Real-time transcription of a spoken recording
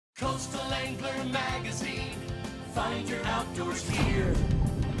Coastal Angler Magazine. Find your outdoors gear.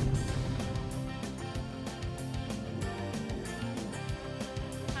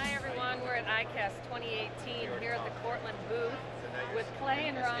 Hi everyone, we're at ICAST 2018 here at the Cortland booth with Clay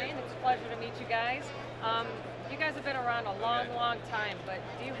and Ryan. It's a pleasure to meet you guys. You guys have been around a long time, but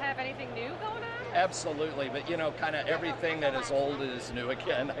do you have anything new going on? Absolutely, but you know, kind of everything that is old is new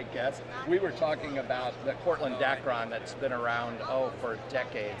again, I guess. We were talking about the Cortland Dacron that's been around, for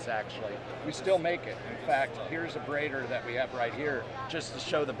decades actually. We still make it. In fact, here's a braider that we have right here just to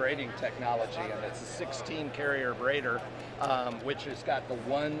show the braiding technology, and it's a 16 carrier braider, which has got the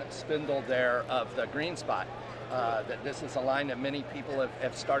one spindle there of the green spot. That this is a line that many people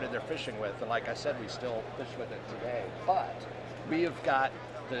have started their fishing with, and like I said, we still fish with it today. But we have got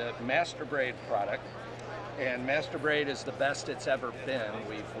the Master Braid product, and Master Braid is the best it's ever been.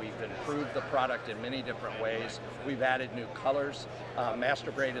 We've improved the product in many different ways. We've added new colors.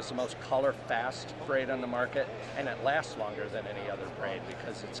 Master Braid is the most color-fast braid on the market, and it lasts longer than any other braid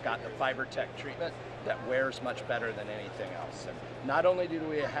because it's got the FiberTech treatment that wears much better than anything else. And not only do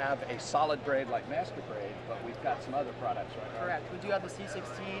we have a solid braid like Master Braid, but we've got some other products right now. Correct. We do have the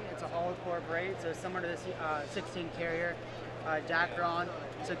C16. It's a hollow core braid, so similar to the 16 carrier Dacron.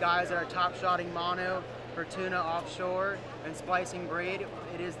 So guys that are top shotting mono for tuna offshore and splicing braid,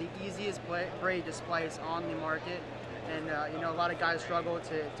 it is the easiest braid to splice on the market. And you know, a lot of guys struggle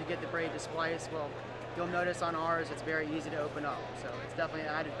to get the braid to splice. Well, you'll notice on ours it's very easy to open up, so it's definitely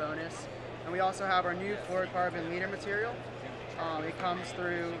an added bonus. And we also have our new fluorocarbon leader material. It comes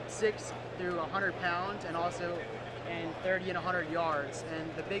through 6 through 100 pounds and also in 30 and 100 yards. And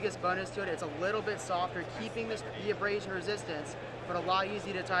the biggest bonus to it, it's a little bit softer, keeping the abrasion resistance, but a lot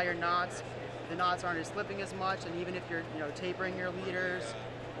easier to tie your knots. The knots aren't as slipping as much, and even if you're tapering your leaders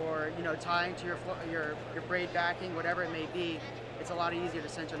or tying to your braid backing, whatever it may be, it's a lot easier to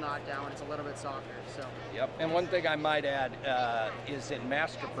cinch a knot down when it's a little bit softer. So. Yep. And one thing I might add is in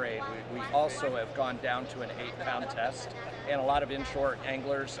Master Braid, we also have gone down to an 8-pound test, and a lot of inshore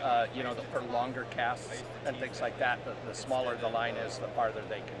anglers, for longer casts and things like that, the smaller the line is, the farther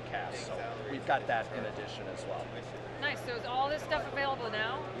they can cast. So we've got that in addition as well. Nice. So is all this stuff available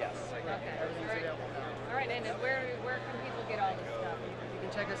now? Yes. Okay. All right. And where can people get all this stuff? You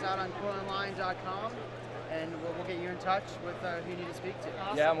can check us out on cortlandline.com. and we'll get you in touch with who you need to speak to.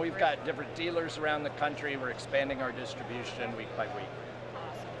 Awesome. Yeah, and we've got different dealers around the country. We're expanding our distribution week by week.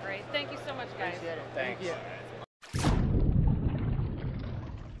 Awesome. Great. Thank you so much, guys. Appreciate it. Thanks. Thank you.